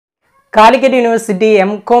Calicut University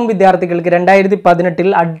M.Com വിദ്യാർത്ഥികൾക്ക്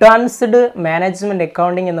 2018 advanced management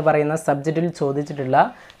accounting എന്ന് പറയുന്ന സബ്ജക്റ്റിൽ ചോദിച്ചിട്ടുള്ള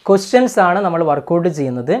ക്വസ്റ്റ്യൻസ് ആണ് നമ്മൾ വർക്ക്ഔട്ട്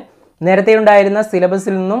ചെയ്യുന്നത്. നേരത്തെ ഉണ്ടായിരുന്ന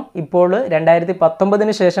സിലബസിൽ നിന്നും ഇപ്പോൾ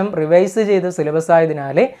 2019ന് ശേഷം റിവൈസ് ചെയ്ത സിലബസ്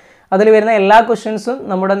ആയതിനാൽ അതിൽ വരുന്ന എല്ലാ ക്വസ്റ്റ്യൻസും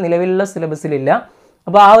നമ്മുടെ നിലവിലുള്ള സിലബസിലില്ല.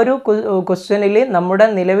 അപ്പോൾ ആ ഒരു ക്വസ്റ്റ്യനിൽ നമ്മുടെ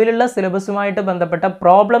നിലവിലുള്ള സിലബസുമായിട്ട് ബന്ധപ്പെട്ട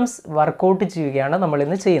പ്രോബ്ലംസ് വർക്ക്ഔട്ട് ചെയ്യുകയാണ് നമ്മൾ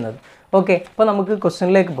ഇന്ന് ചെയ്യുന്നത്. ഓക്കെ, അപ്പോൾ നമുക്ക്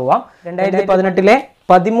ക്വസ്റ്റ്യനിലേക്ക് പോവാം. 2018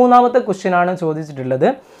 13ാമത്തെ ക്വസ്റ്റ്യൻ ആണ് ചോദിച്ചിട്ടുള്ളത്.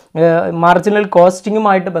 മാർജിനൽ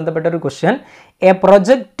കോസ്റ്റിംഗുമായിട്ട് ബന്ധപ്പെട്ട ഒരു question. A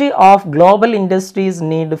project of global industries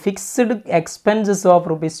need fixed expenses of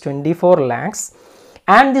 ₹24 lakhs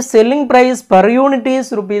and the selling price per unit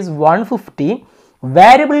is ₹150.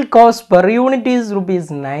 Variable cost per unit is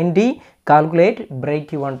 ₹90. Calculate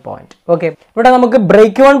break even point. Okay, ഇവിടെ നമുക്ക്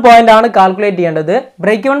ബ്രേക്ക് ഇവൺ പോയിന്റ് ആണ് calculate ചെയ്യേണ്ടത്.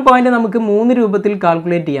 Break even point നമുക്ക് 3 രൂപത്തിൽ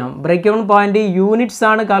calculate ചെയ്യാം. Break even point units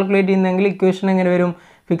ആണ് calculate ചെയ്യുന്നതെങ്കിൽ equation എങ്ങനെ വരും?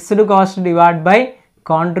 Fixed cost divide by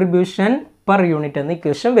contribution per unit എന്ന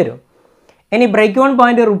ഇക്വേഷൻ വരും. ഇനി ബ്രേക്ക് ഇവൺ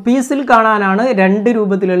പോയിന്റ് റുപ്പീസിൽ കാണാനാണ് 2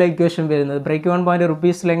 രൂപത്തിലുള്ള ഇക്വേഷൻ വരുന്നത്. ബ്രേക്ക് ഇവൺ പോയിന്റ്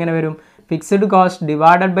റുപ്പീസിൽ എങ്ങനെ വരും? Fixed cost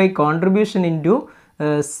divided by contribution into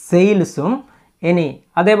സെയിൽസും. ഇനി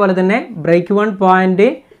അതേപോലെ തന്നെ ബ്രേക്ക് ഇവൺ പോയിന്റ്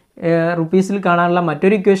റുപ്പീസിൽ കാണാനുള്ള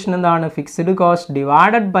മറ്റൊരു ഇക്വേഷൻ എന്താണ്? Fixed cost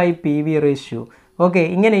divided by PV ratio. Okay,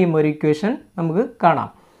 ഇങ്ങനെയും ഒരു ഇക്വേഷൻ നമുക്ക് കാണാം.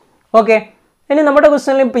 ഓക്കെ, ഇനി നമ്മുടെ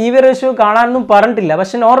ക്വസ്റ്റനിൽ PV റേഷ്യോ കാണാനൊന്നും പറഞ്ഞിട്ടില്ല.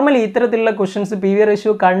 പക്ഷെ നോർമലി ഇത്തരത്തിലുള്ള ക്വസ്റ്റൻസ് PV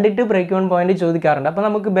റേഷ്യോ കണ്ടിട്ട് ബ്രേക്ക് ഇവൺ പോയിന്റ് ചോദിക്കാറുണ്ട്. അപ്പോൾ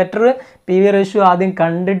നമുക്ക് ബെറ്റർ PV റേഷ്യോ ആദ്യം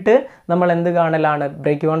കണ്ടിട്ട് നമ്മൾ എന്ത് കാണലാണ്?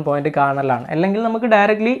 Break even point കാണലാണ്. അല്ലെങ്കിൽ നമുക്ക്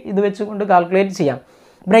ഡയറക്റ്റ്ലി ഇത് വെച്ചുകൊണ്ട് കാൽക്കുലേറ്റ് ചെയ്യാം.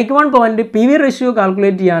 Break even point PV ratio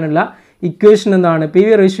calculate ചെയ്യാനുള്ള ഇക്വേഷൻ എന്താണ്? PV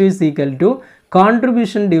ratio is equal to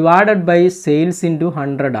contribution divided by sales into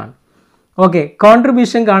 100 ആണ്. ഓക്കെ,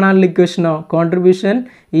 കോൺട്രിബ്യൂഷൻ കാണാനുള്ള ഇക്വേഷനോ? കോൺട്രിബ്യൂഷൻ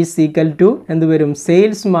ഈസ് ഈക്വൽ ടു എന്ത് വരും?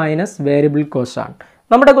 സെയിൽസ് മൈനസ് വേരിയബിൾ കോസ്റ്റ് ആണ്.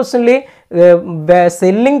 നമ്മുടെ ക്വസ്റ്റനിൽ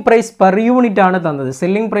സെല്ലിംഗ് പ്രൈസ് പെർ യൂണിറ്റ് ആണ് തന്നത്.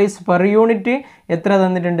 സെല്ലിംഗ് പ്രൈസ് പെർ യൂണിറ്റ് എത്ര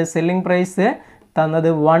തന്നിട്ടുണ്ട്? സെല്ലിംഗ് പ്രൈസ് തന്നത്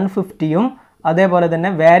 150യും അതേപോലെ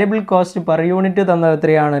തന്നെ വേരിയബിൾ കോസ്റ്റ് പെർ യൂണിറ്റ് തന്നത്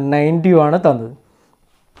എത്രയാണ്? 90യും ആണ് തന്നത്.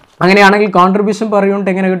 അങ്ങനെയാണെങ്കിൽ കോൺട്രിബ്യൂഷൻ പെർ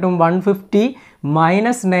യൂണിറ്റ് എങ്ങനെ കിട്ടും? 150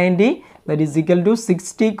 minus 90 that is equal to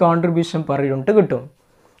 60 contribution per unit കിട്ടും.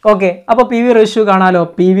 ഓക്കെ, അപ്പോൾ PV റേഷ്യോ കാണാലോ.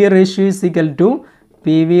 PV ratio is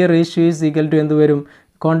equal to എന്ത് വരും?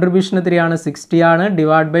 കോൺട്രിബ്യൂഷൻ എത്രയാണ്? 60 ആണ്.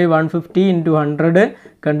 ഡിവൈഡ് ബൈ 150 ഇൻറ്റു 100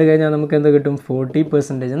 കണ്ടു കഴിഞ്ഞാൽ നമുക്ക് എന്ത് കിട്ടും?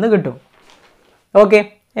 40% എന്ന് കിട്ടും. ഓക്കെ,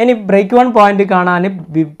 ഇനി ബ്രേക്ക് ഇവൺ പോയിന്റ് കാണാൻ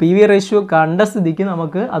PV റേഷ്യോ കണ്ട സ്ഥിതിക്ക്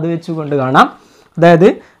നമുക്ക് അത് വെച്ചുകൊണ്ട് കാണാം. അതായത്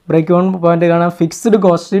ബ്രേക്ക് ഇവൺ പോയിന്റ് കാണാൻ ഫിക്സ്ഡ്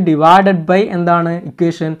കോസ്റ്റ് ഡിവൈഡഡ് ബൈ എന്താണ്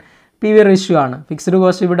ഇക്വേഷൻ? PV റേഷ്യോ ആണ്. ഫിക്സ്ഡ്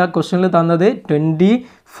കോസ്റ്റ് ഇവിടെ ക്വസ്റ്റനിൽ തന്നത്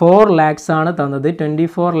 24 lakhs ആണ് തന്നത്.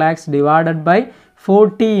 24 lakhs ഡിവൈഡഡ് ബൈ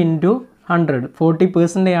 40 ഇൻറ്റു 100.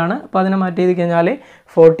 40% ആണ്. അപ്പോൾ അതിനെ മാറ്റി ചെയ്ത് കഴിഞ്ഞാൽ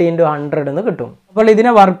 40 ഇൻറ്റു 100 എന്ന് കിട്ടും. അപ്പോൾ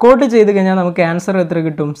ഇതിനെ വർക്കൗട്ട് ചെയ്ത് കഴിഞ്ഞാൽ നമുക്ക് ആൻസർ എത്ര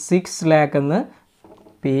കിട്ടും? 6 lakh എന്ന്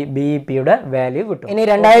BEPയുടെ വാല്യൂ കിട്ടും. ഇനി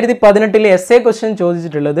 2018 essay ക്വസ്റ്റ്യൻ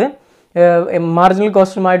ചോദിച്ചിട്ടുള്ളത് മാർജിനൽ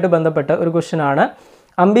കോസ്റ്റുമായിട്ട് ബന്ധപ്പെട്ട ഒരു ക്വസ്റ്റ്യൻ ആണ്.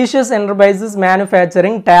 Ambitious enterprises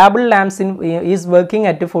manufacturing table lamps is working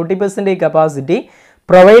at 40% capacity,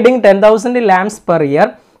 providing 10,000 lamps per year.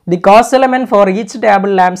 The cost element for each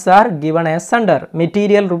table lamps are given as under.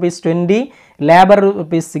 Material ₹20, labor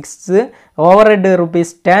 ₹6, overhead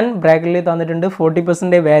 ₹10, bracket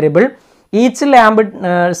 40% variable. Each lamp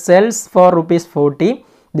sells for ₹40.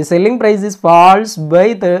 The selling price is falls by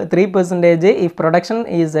 3% if production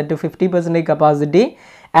is at 50% capacity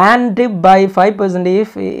and by 5%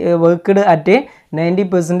 if worked at a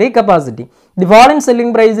 90% capacity. The fall in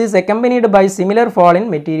selling price is accompanied by similar fall in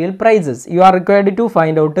material prices. You are required to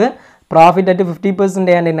find out profit at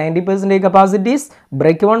 50% and 90% capacities,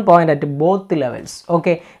 break even point at both levels.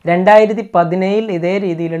 Okay, 2017 ഇതേ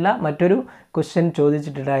രീതിയിലുള്ള മറ്റൊരു question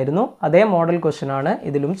ചോദിച്ചിട്ടുണ്ടായിരുന്നു. അതേ model question ആണ്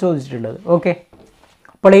ഇതിലും ചോദിച്ചിട്ടുള്ളത്. Okay,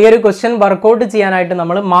 അപ്പോൾ ഈ ഒരു ക്വസ്റ്റ്യൻ വർക്കൗട്ട് ചെയ്യാനായിട്ട്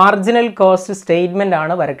നമ്മൾ മാർജിനൽ കോസ്റ്റ് സ്റ്റേറ്റ്മെൻ്റ്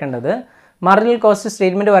ആണ് വരക്കേണ്ടത്. മാർജിനൽ കോസ്റ്റ്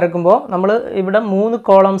സ്റ്റേറ്റ്മെൻറ്റ് വരക്കുമ്പോൾ നമ്മൾ ഇവിടെ 3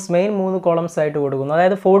 കോളംസ് മെയിൻ 3 കോളംസ് ആയിട്ട് കൊടുക്കുന്നു.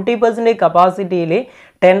 അതായത് 40% കപ്പാസിറ്റിയിൽ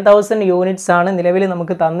 10,000 യൂണിറ്റ്സ് ആണ് നിലവിൽ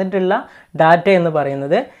നമുക്ക് തന്നിട്ടുള്ള ഡാറ്റ എന്ന്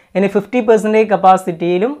പറയുന്നത്. ഇനി 50%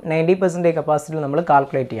 കപ്പാസിറ്റിയിലും 90% കപ്പാസിറ്റിയിലും നമ്മൾ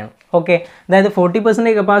കാൽക്കുലേറ്റ് ചെയ്യണം. ഓക്കെ, അതായത്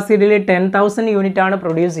 40% കപ്പാസിറ്റിയിൽ 10,000 യൂണിറ്റ് ആണ്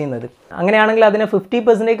പ്രൊഡ്യൂസ് ചെയ്യുന്നത്. അങ്ങനെയാണെങ്കിൽ അതിനെ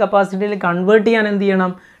 50% കപ്പാസിറ്റിയിൽ കൺവേർട്ട് ചെയ്യാൻ എന്ത്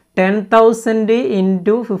ചെയ്യണം? 10,000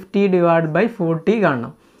 ഇൻറ്റു 50 ഡിവൈഡ് ബൈ 40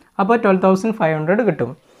 കാണണം. അപ്പോൾ 12,500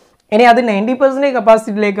 കിട്ടും. ഇനി അത് 90%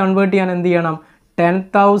 കപ്പാസിറ്റിയിലേക്ക് കൺവേർട്ട് ചെയ്യാൻ എന്ത് ചെയ്യണം?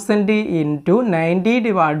 10,000 ഇൻറ്റു 90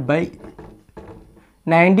 ഡിവൈഡ് ബൈ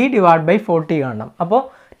 40 കാണണം. അപ്പോൾ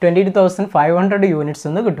 22,500 യൂണിറ്റ്സ്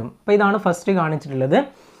എന്ന് കിട്ടും. അപ്പോൾ ഇതാണ് ഫസ്റ്റ് കാണിച്ചിട്ടുള്ളത്.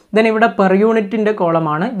 ദെൻ ഇവിടെ പെർ യൂണിറ്റിൻ്റെ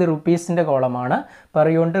കോളമാണ്, ഇത് റുപ്പീസിൻ്റെ കോളമാണ്. പെർ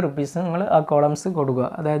യൂണിറ്റ് റുപ്പീസ് നിങ്ങൾ ആ കോളംസ് കൊടുക്കുക.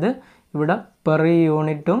 അതായത് ഇവിടെ പെർ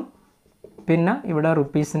യൂണിറ്റും പിന്നെ ഇവിടെ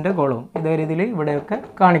റുപ്പീസിൻ്റെ കോളവും ഇതേ രീതിയിൽ ഇവിടെയൊക്കെ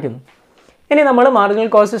കാണിക്കുന്നു. ഇനി നമ്മൾ മാർജിനൽ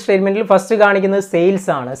കോസ്റ്റ് സ്റ്റേറ്റ്മെൻറ്റിൽ ഫസ്റ്റ് കാണിക്കുന്നത് സെയിൽസ്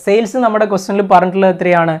ആണ്. സെയിൽസ് നമ്മുടെ ക്വസ്റ്റനിൽ പറഞ്ഞിട്ടുള്ളത്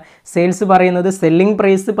എത്രയാണ്? സെയിൽസ് പറയുന്നത് സെല്ലിംഗ്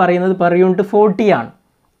പ്രൈസ് പറയുന്നത് പെർ യൂണിറ്റ് 40 ആണ്.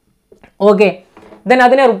 ഓക്കെ, ദെൻ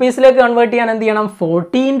അതിനെ റുപ്പീസിലേക്ക് കൺവേർട്ട് ചെയ്യാൻ എന്ത് ചെയ്യണം?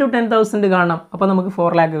 40 × 10,000 കാണണം. അപ്പോൾ നമുക്ക്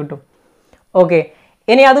 4 lakh കിട്ടും. ഓക്കെ,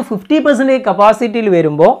 ഇനി അത് 50% കപ്പാസിറ്റിയിൽ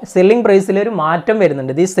വരുമ്പോൾ സെല്ലിംഗ് പ്രൈസിൽ ഒരു മാറ്റം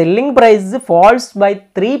വരുന്നുണ്ട്. The selling price false by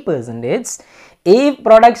 3% if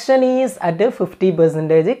production is at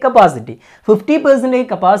 50% capacity. 50%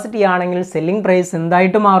 capacity ആണെങ്കിൽ സെല്ലിംഗ് പ്രൈസ്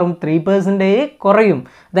എന്തായിട്ട് മാറും? 3% കുറയും.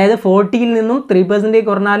 അതായത് 40ൽ നിന്നും 3%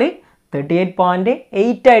 കുറഞ്ഞാൽ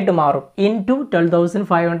 38.8 ആയിട്ട് മാറും. ഇൻറ്റു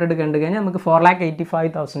 12,500 കണ്ടു കഴിഞ്ഞാൽ നമുക്ക്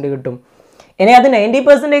 4,85,000 കിട്ടും. ഇനി അത്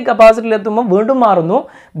 90% കപ്പാസിറ്റിയിൽ എത്തുമ്പോൾ വീണ്ടും മാറുന്നു.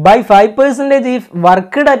 By 5% if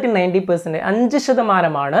worked at 90%,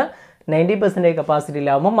 5% 90%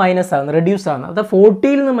 കപ്പാസിറ്റിയിലാവുമ്പോൾ minus ആകുന്നു, റെഡ്യൂസ് ആകുന്നു. അത്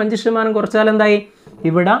 40ൽ നിന്നും 5% കുറച്ചാൽ എന്തായി?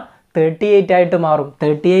 ഇവിടെ 38 ആയിട്ട് മാറും.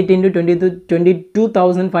 38 ×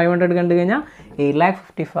 22,500 കണ്ടു കഴിഞ്ഞാൽ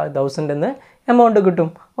 8,55,000 എന്ന് എമൗണ്ട് കിട്ടും.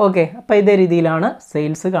 ഓക്കെ, അപ്പോൾ ഇതേ രീതിയിലാണ്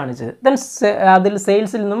സെയിൽസ് കാണിച്ചത്. ദെൻ അതിൽ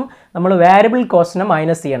സെയിൽസിൽ നിന്നും നമ്മൾ വേരിയബിൾ കോസ്റ്റിനെ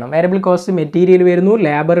മൈനസ് ചെയ്യണം. വേരിയബിൾ കോസ്റ്റ് മെറ്റീരിയൽ വരുന്നു,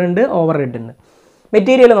 ലേബർ ഉണ്ട്, ഓവർ ഹെഡ് ഉണ്ട്.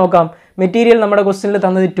 മെറ്റീരിയൽ നോക്കാം. മെറ്റീരിയൽ നമ്മുടെ ക്വസ്റ്റനിൽ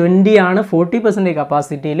തന്നത് 20 ആണ് 40%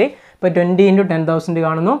 കപ്പാസിറ്റിയിൽ. ഇപ്പോൾ 20 × 10,000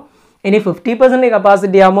 കാണുന്നു. ഇനി 50%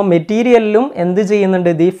 കപ്പാസിറ്റി ആകുമ്പോൾ മെറ്റീരിയലിലും എന്ത് ചെയ്യുന്നുണ്ട്?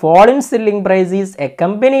 The fall in selling price is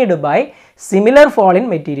accompanied by similar fall in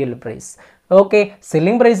material price. Okay,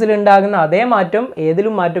 selling പ്രൈസിൽ ഉണ്ടാകുന്ന അതേ മാറ്റം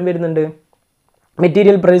ഏതിലും മാറ്റം വരുന്നുണ്ട്?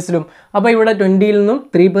 മെറ്റീരിയൽ പ്രൈസിലും. അപ്പോൾ ഇവിടെ 20ൽ നിന്നും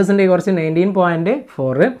 3% കുറച്ച്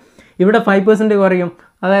 19.4, ഇവിടെ 5% കുറയും,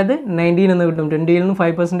 അതായത് 19 എന്ന് കിട്ടും. 20ൽ നിന്നും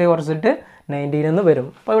 5% കുറച്ചിട്ട് 19 എന്ന് വരും.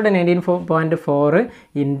 അപ്പോൾ ഇവിടെ 19.4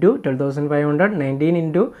 ഇൻറ്റു 12,500, 19 ×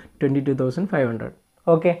 22,500.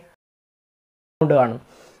 ഓക്കെ, കാണും.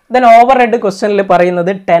 ദെൻ ഓവർ ഹെഡ് ക്വസ്റ്റനിൽ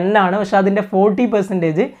പറയുന്നത് 10 ആണ്, പക്ഷെ അതിൻ്റെ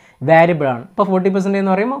 40% വാരിയബിൾ ആണ്. അപ്പോൾ 40%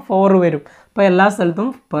 എന്ന് പറയുമ്പോൾ 4 വരും. അപ്പോൾ എല്ലാ സ്ഥലത്തും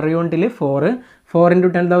പെർ യൂണിറ്റിൽ 4 ×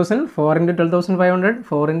 10,000, 4 × 12,500,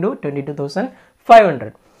 4 × 22,500.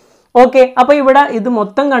 ഓക്കെ, അപ്പോൾ ഇവിടെ ഇത്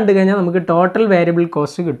മൊത്തം കണ്ടു കഴിഞ്ഞാൽ നമുക്ക് ടോട്ടൽ വേരിയബിൾ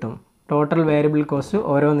കോസ്റ്റ് കിട്ടും. ടോട്ടൽ വേരിയബിൾ കോസ്റ്റ്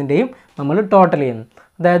ഓരോന്നിൻ്റെയും നമ്മൾ ടോട്ടൽ ചെയ്യുന്നു.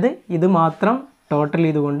 അതായത് ഇത് മാത്രം ടോട്ടൽ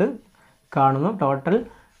ചെയ്തുകൊണ്ട് കാണുന്നു ടോട്ടൽ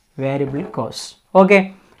വേരിയബിൾ കോസ്റ്റ്. ഓക്കെ,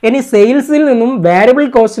 ഇനി സെയിൽസിൽ നിന്നും വേരിയബിൾ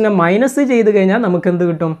കോസ്റ്റിനെ മൈനസ് ചെയ്ത് കഴിഞ്ഞാൽ നമുക്ക് എന്ത്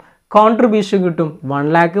കിട്ടും? കോൺട്രിബ്യൂഷൻ കിട്ടും.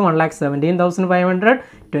 1,17,500,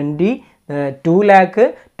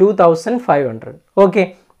 2,02,500. ഓക്കെ,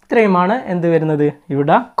 ഇത്രയുമാണ് എന്ത് വരുന്നത്?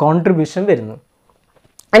 ഇവിടെ കോൺട്രിബ്യൂഷൻ വരുന്നു.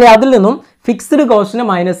 ഇനി അതിൽ നിന്നും ഫിക്സ്ഡ് കോസ്റ്റിനെ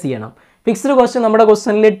മൈനസ് ചെയ്യണം. ഫിക്സ്ഡ് കോസ്റ്റ് നമ്മുടെ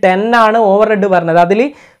ക്വസ്റ്റനിൽ 10 ആണ് ഓവർ ഹെഡ് പറഞ്ഞത്. അതിൽ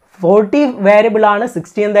 40 വേരിയബിൾ ആണ്,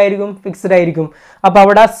 60 എന്തായിരിക്കും? ഫിക്സ്ഡ് ആയിരിക്കും. അപ്പോൾ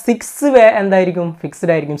അവിടെ 6 എന്തായിരിക്കും?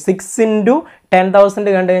 ഫിക്സ്ഡ് ആയിരിക്കും. 6 × 10,000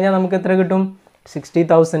 കണ്ടു കഴിഞ്ഞാൽ നമുക്ക് എത്ര കിട്ടും?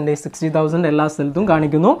 60,000. 60,000 എല്ലാ സ്ഥലത്തും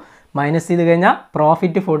കാണിക്കുന്നു. മൈനസ് ചെയ്ത് കഴിഞ്ഞാൽ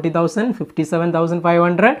പ്രോഫിറ്റ് 40,000,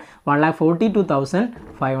 57,500,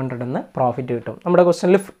 1,42,500 എന്ന് പ്രോഫിറ്റ് കിട്ടും. നമ്മുടെ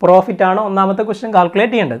ക്വസ്റ്റനിൽ പ്രോഫിറ്റ് ആണ് ഒന്നാമത്തെ ക്വസ്റ്റൻ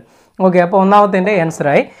കാൽക്കുലേറ്റ് ചെയ്യേണ്ടത്. ഓക്കെ, അപ്പോൾ ഒന്നാമത്തെ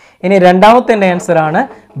ആൻസറായി. ഇനി രണ്ടാമത്തെ ആൻസറാണ്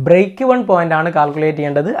ബ്രേക്ക് ഇവൺ പോയിന്റ് ആണ് കാൽക്കുലേറ്റ്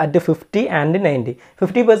ചെയ്യേണ്ടത് at 50 and 90.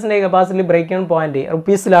 50% capacity break even point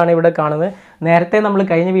റുപ്പീസിലാണ് ഇവിടെ കാണുന്നത്. നേരത്തെ നമ്മൾ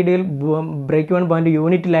കഴിഞ്ഞ വീഡിയോയിൽ ബ്രേക്ക് ഇവൺ പോയിന്റ്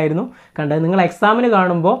യൂണിറ്റിലായിരുന്നു കണ്ടത്. നിങ്ങൾ എക്സാമിന്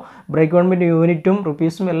കാണുമ്പോൾ ബ്രേക്ക് ഇവൺ പോയിന്റ് യൂണിറ്റും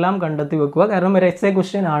റുപ്പീസും എല്ലാം കണ്ടെത്തി വെക്കുക. കാരണം ഒരു എസ്സേ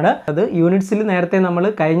ക്വസ്റ്റ്യൻ ആണ് അത്. യൂണിറ്റ്സിൽ നേരത്തെ നമ്മൾ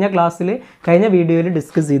കഴിഞ്ഞ വീഡിയോയിൽ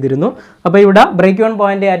ഡിസ്കസ് ചെയ്തിരുന്നു. അപ്പോൾ ഇവിടെ break even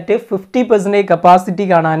point at 50% capacity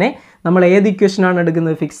കാണാൻ നമ്മൾ ഏത് ഇക്വേഷനാണ്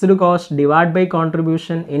എടുക്കുന്നത്? Fixed cost divide by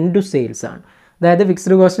contribution into sales ആണ്. അതായത്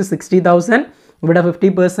ഫിക്സ്ഡ് കോസ്റ്റ് 60,000, ഇവിടെ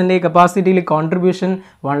 50% കപ്പാസിറ്റിയിൽ കോൺട്രിബ്യൂഷൻ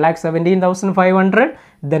 1,17,500,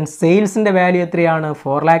 ദെൻ സെയിൽസിൻ്റെ വാല്യൂ എത്രയാണ്?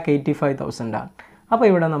 4,85,000 ആണ്. അപ്പോൾ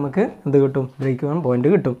ഇവിടെ നമുക്ക് എന്ത് കിട്ടും? ബ്രേക്ക് ഇവൺ പോയിന്റ്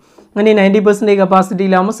കിട്ടും. ഇനി 90%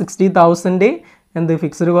 കപ്പാസിറ്റിയിലാകുമ്പോൾ 60,000 എന്ത്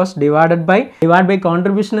fixed cost divide by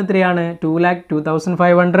contribution എത്രയാണ്?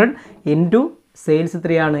 2,02,500 ഇൻറ്റു സെയിൽസ്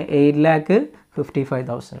എത്രയാണ്?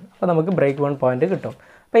 8,55,000. അപ്പോൾ നമുക്ക് ബ്രേക്ക് ഇവൺ പോയിന്റ് കിട്ടും.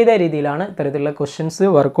 അപ്പോൾ ഇതേ രീതിയിലാണ് ഇത്തരത്തിലുള്ള ക്വസ്റ്റ്യൻസ്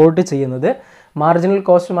വർക്കൗട്ട് ചെയ്യുന്നത്. മാർജിനൽ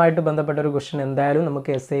കോസ്റ്റുമായിട്ട് ബന്ധപ്പെട്ട ഒരു ക്വസ്റ്റ്യൻ എന്തായാലും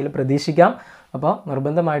നമുക്ക് എസ്സേയിൽ പ്രതീക്ഷിക്കാം. അപ്പോൾ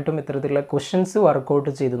നിർബന്ധമായിട്ടും ഇത്തരത്തിലുള്ള ക്വസ്റ്റ്യൻസ് വർക്കൗട്ട്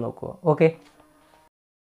ചെയ്ത് നോക്കുക. ഓക്കെ.